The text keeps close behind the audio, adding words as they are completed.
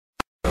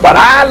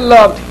I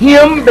loved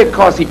him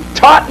because he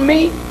taught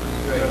me,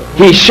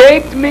 he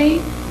shaped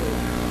me,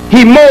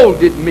 he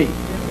molded me,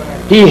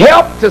 he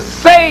helped to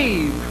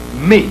save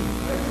me.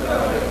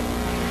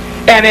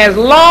 And as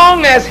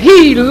long as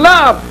he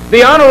loved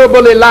the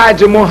Honorable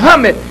Elijah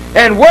Muhammad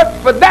and worked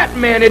for that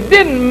man, it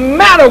didn't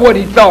matter what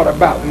he thought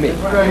about me.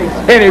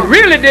 And it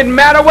really didn't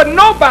matter what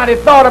nobody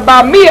thought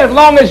about me as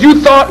long as you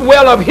thought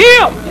well of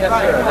him. Yes,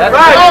 sir. That's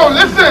right. Oh,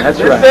 listen. That's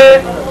right.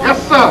 Yes,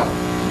 sir.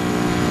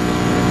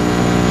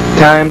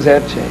 Times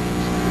have changed.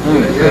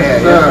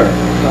 Yes, sir.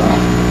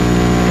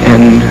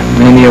 And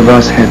many of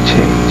us have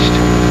changed.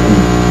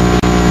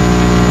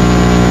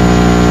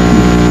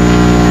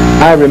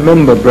 I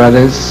remember,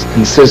 brothers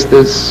and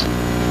sisters,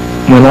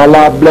 when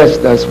Allah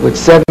blessed us with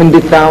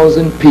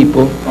 70,000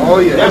 people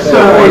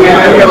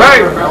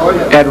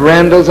at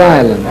Randall's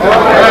Island.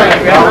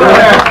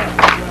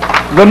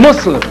 The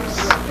Muslims,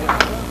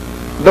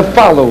 the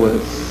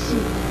followers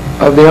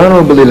of the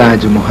Honorable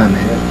Elijah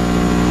Muhammad.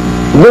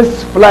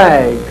 This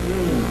flag,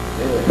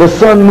 the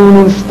sun, moon,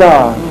 and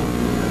star,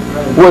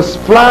 was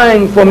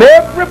flying from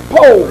every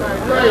pole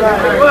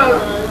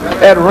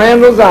at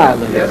Randall's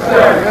Island.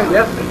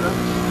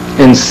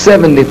 And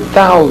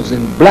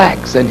 70,000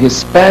 blacks and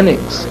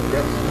Hispanics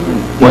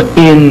were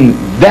in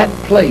that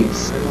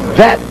place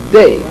that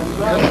day.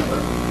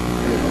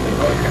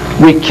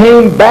 We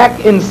came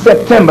back in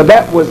September.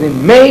 That was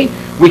in May.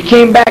 We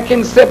came back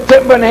in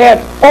September and had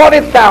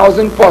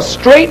 40,000 for a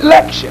straight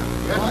lecture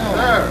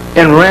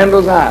in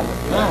Randall's Island.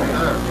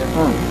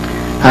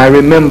 I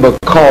remember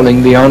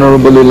calling the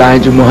Honorable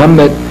Elijah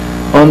Muhammad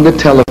on the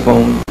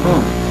telephone,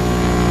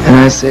 and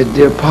I said,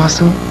 "Dear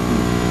Apostle,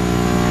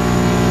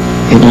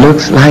 it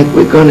looks like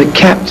we're going to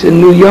capture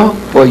New York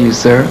for you,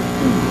 sir.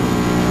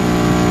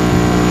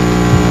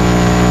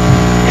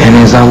 And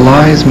as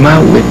Allah is my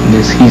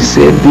witness, he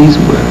said these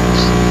words.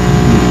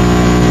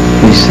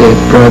 He said,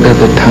 brother,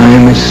 the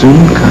time is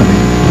soon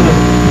coming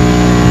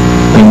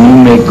when you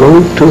may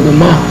go to the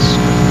mosque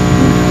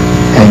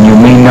and you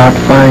may not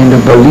find a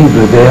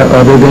believer there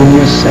other than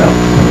yourself.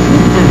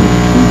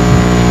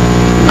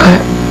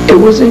 It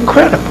was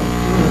incredible.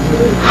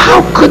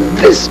 How could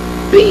this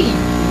be?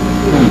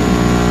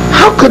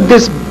 How could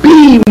this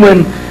be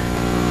when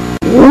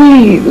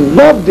we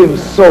loved him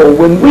so,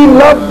 when we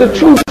loved the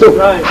truth so?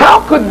 How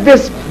could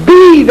this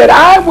be that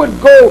I would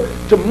go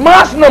to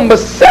mosque number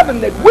 7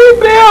 that we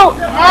built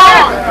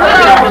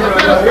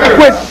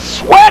with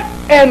sweat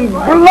and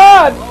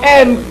blood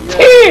and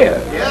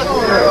tears?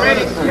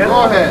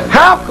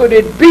 How could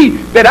it be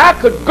that I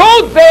could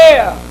go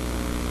there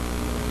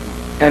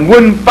and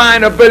wouldn't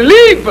find a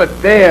believer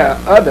there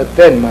other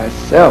than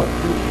myself?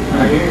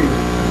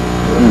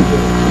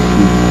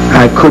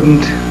 I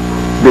couldn't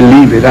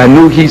believe it. I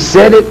knew he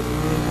said it,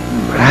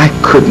 but I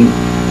couldn't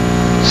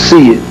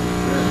see it.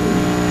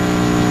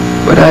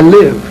 But I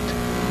lived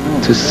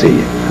to see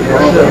it.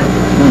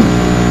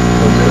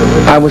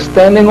 I was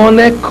standing on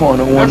that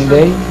corner one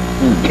day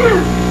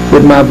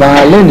with my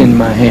violin in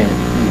my hand.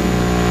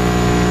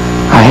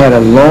 I had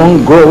a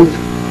long growth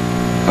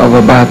of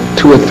about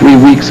 2 or 3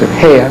 weeks of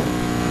hair,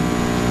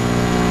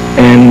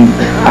 and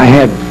I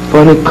had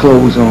funny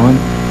clothes on.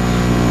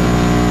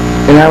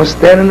 And I was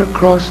standing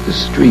across the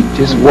street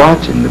just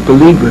watching the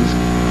believers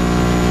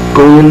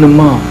go in the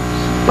mosque.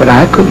 But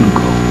I couldn't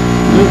go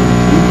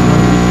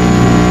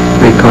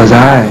because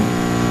I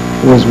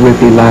was with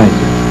Elijah.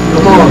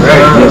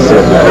 Yes,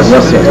 sir.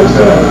 Yes,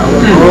 sir.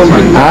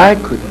 I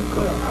couldn't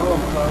go.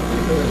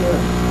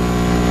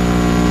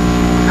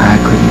 I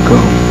couldn't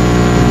go.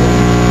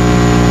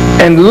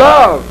 And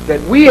love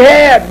that we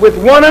had with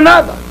one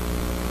another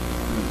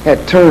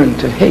had turned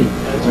to hate.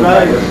 That's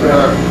right. Yes,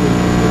 sir.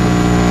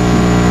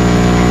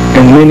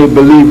 And many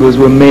believers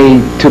were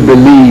made to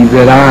believe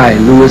that I,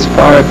 Louis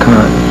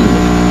Farrakhan,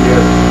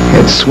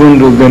 had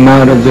swindled them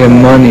out of their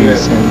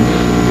monies and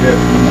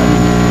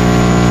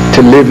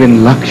to live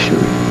in luxury.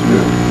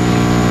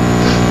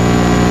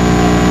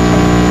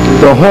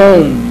 The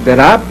home that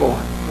I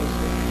bought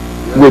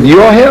with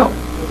your help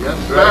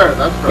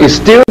is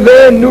still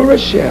there in New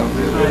Rochelle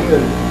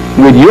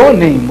with your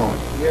name on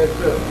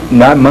it,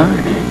 not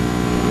mine.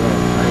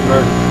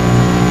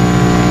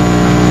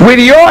 With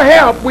your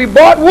help, we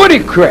bought Woody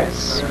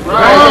Crest.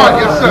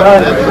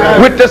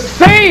 With the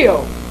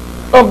sale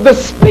of the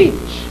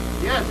speech.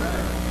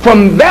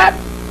 From that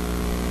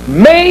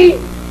May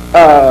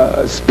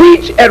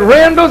speech at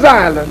Randall's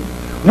Island,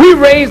 we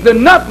raised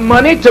enough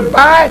money to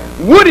buy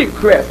Woody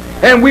Crest.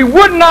 And we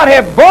would not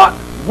have bought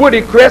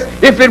Woody Crest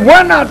if it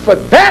were not for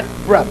that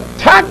brother,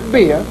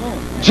 Takbir,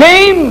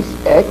 James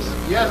X,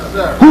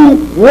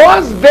 who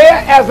was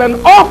there as an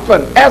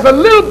orphan, as a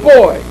little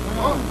boy.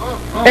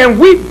 And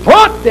we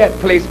bought that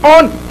place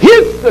on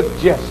his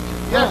suggestion.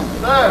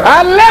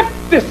 I left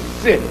this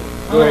city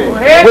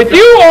with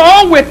you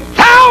all with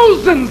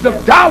thousands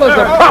of dollars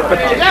of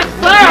property.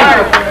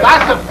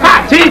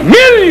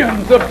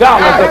 Millions of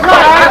dollars of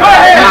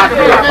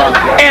property.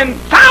 And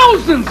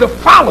thousands of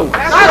followers.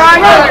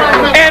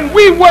 And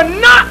we were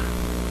not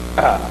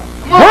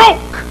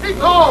broke.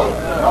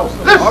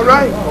 Listen. All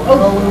right.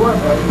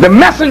 The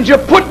messenger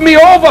put me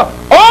over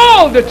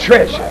all the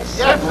treasures.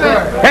 Yes,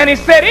 sir. And he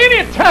said,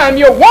 anytime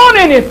you want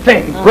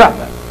anything,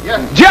 brother,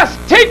 just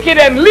take it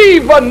and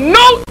leave a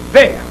note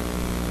there.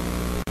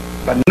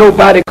 But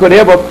nobody could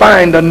ever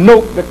find a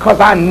note because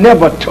I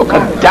never took a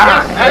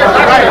dime.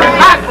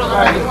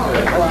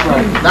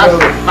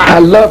 I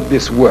love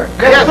this work.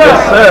 Yes,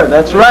 sir.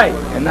 That's right.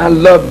 And I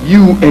love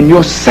you and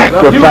your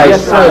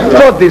sacrifice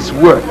for this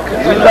work.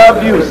 We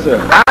love you, sir.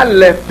 I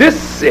left this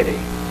city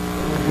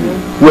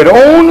with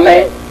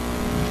only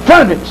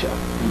furniture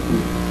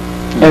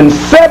and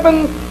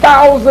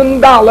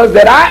 $7,000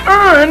 that I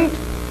earned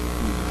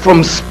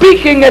from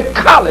speaking at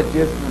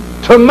colleges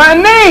to my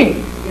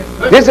name.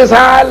 This is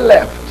how I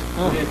left.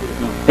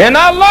 And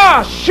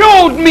Allah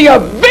showed me a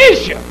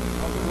vision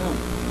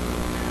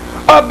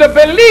of the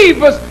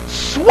believers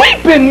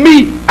sweeping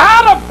me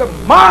out of the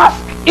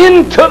mosque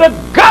into the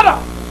gutter.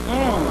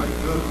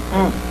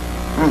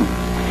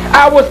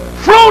 I was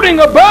floating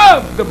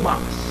above the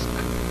mosque.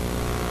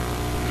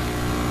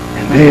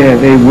 And there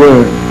they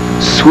were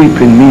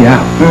sweeping me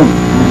out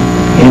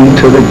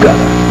into the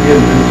gutter.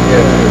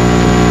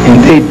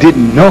 And they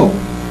didn't know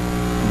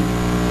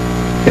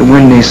that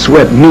when they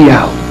swept me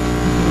out,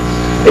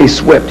 they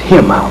swept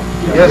him out.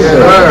 Yes, sir.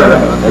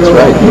 That's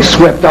right. They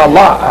swept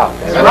Allah out.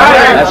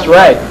 That's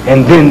right.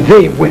 And then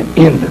they went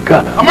in the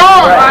gutter. Come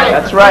on.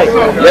 That's right.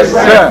 Yes,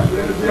 sir.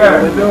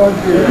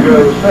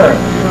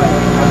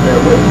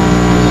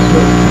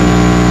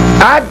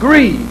 I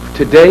grieve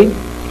today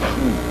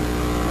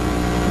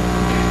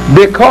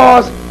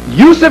because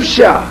Yusuf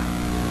Shah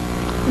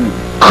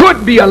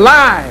could be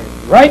alive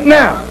right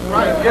now.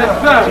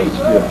 Yes, sir.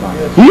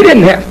 He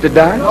didn't have to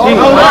die.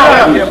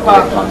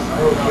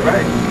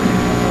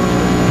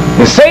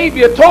 The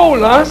Savior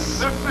told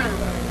us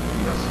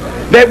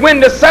that when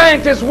the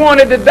scientists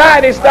wanted to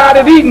die, they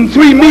started eating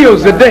 3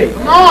 meals a day.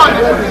 Come on.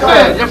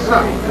 Yes,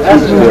 sir.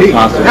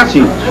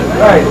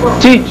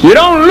 Teach. You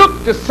don't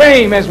look the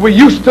same as we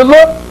used to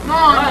look Come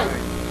on.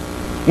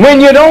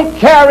 when you don't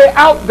carry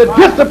out the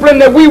discipline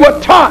that we were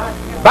taught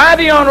by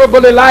the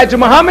Honorable Elijah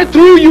Muhammad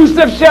through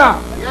Yusuf Shah.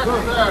 Yes,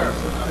 sir.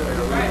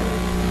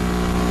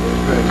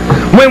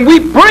 When we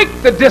break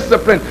the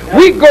discipline,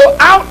 we go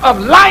out of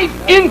life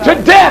into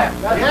death.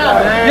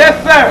 Yes,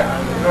 sir.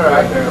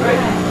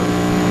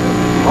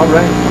 All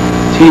right.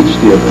 Teach,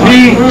 dear.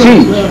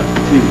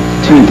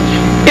 Teach.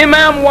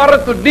 Imam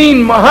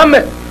Warathuddin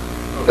Muhammad,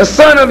 the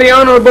son of the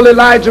Honorable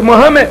Elijah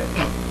Muhammad,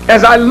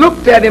 as I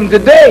looked at him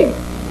today,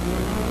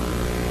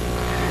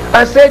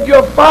 I said,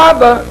 your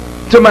father,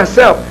 to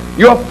myself,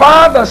 your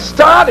father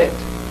started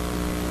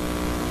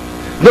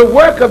the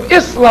work of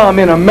Islam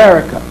in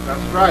America.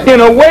 That's right.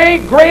 In a way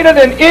greater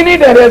than any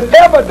that has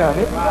ever done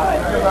it.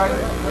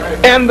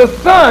 And the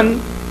son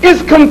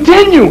is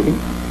continuing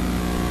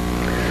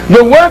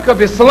the work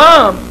of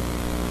Islam,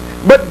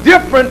 but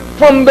different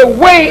from the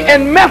way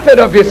and method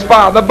of his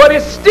father, but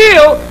it's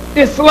still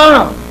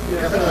Islam.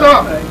 Yes,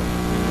 sir.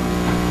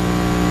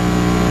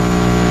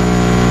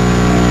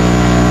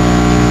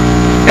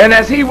 And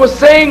as he was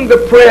saying the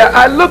prayer,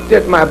 I looked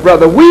at my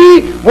brother.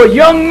 We were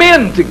young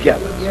men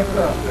together.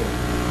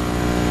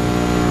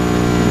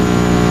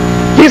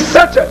 He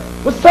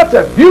was such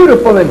a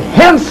beautiful and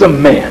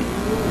handsome man.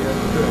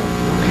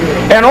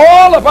 And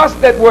all of us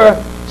that were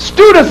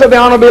students of the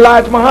Honorable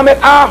Elijah Muhammad,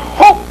 our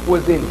hope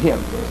was in him.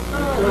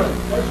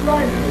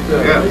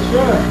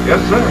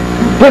 Yes, sir.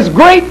 His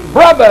great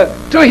brother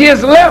to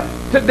his left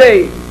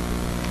today,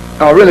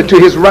 or really to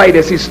his right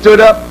as he stood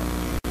up,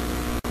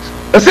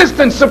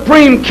 Assistant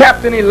Supreme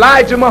Captain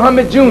Elijah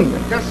Muhammad Jr.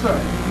 Yes, sir.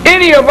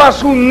 Any of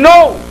us who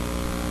know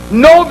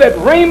that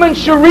Raymond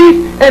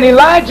Sharif and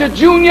Elijah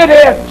Jr.,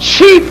 their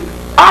chief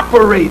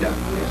operator,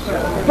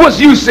 was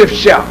Yusuf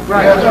Shah.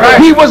 Right.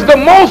 He was the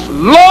most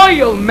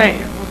loyal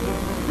man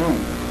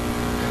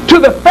to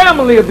the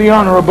family of the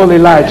Honorable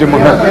Elijah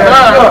Muhammad.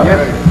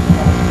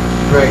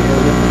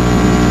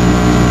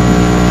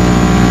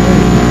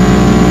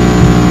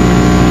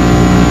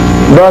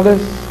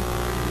 Brothers,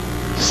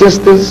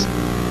 sisters,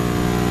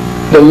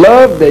 the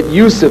love that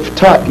Yusuf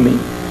taught me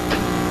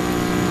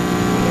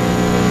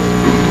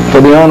for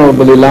the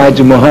Honorable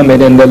Elijah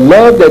Muhammad, and the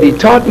love that he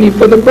taught me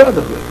for the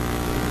brotherhood,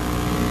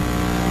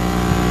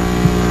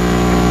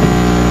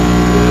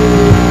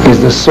 is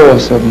the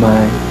source of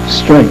my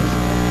strength.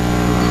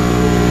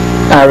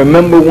 I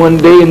remember one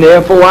day in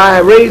the FOI, I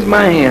raised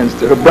my hands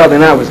to the brother,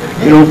 and I was,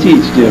 you don't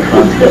teach, dear.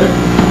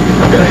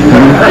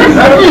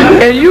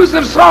 And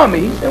Yusuf saw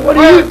me. He said,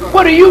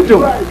 what are you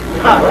doing?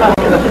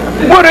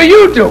 What are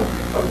you doing?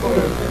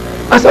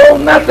 I said, oh,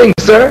 nothing,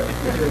 sir.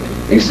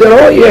 He said,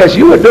 oh, yes,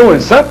 you were doing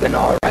something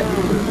all right.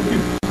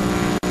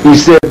 He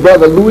said,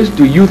 Brother Lewis,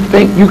 do you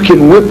think you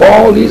can whip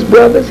all these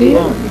brothers here?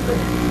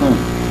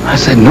 I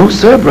said, no,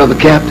 sir, Brother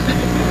Captain.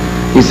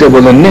 He said,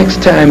 well, the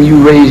next time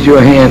you raise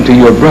your hand to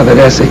your brother,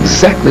 that's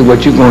exactly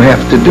what you're going to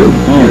have to do.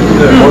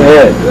 Go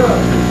ahead.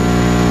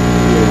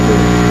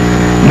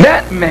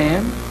 That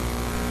man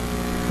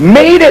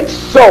made it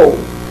so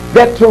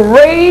that to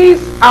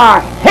raise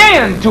our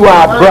hand to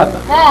our brother,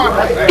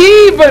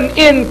 even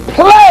in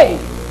play,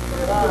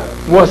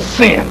 was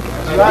sin.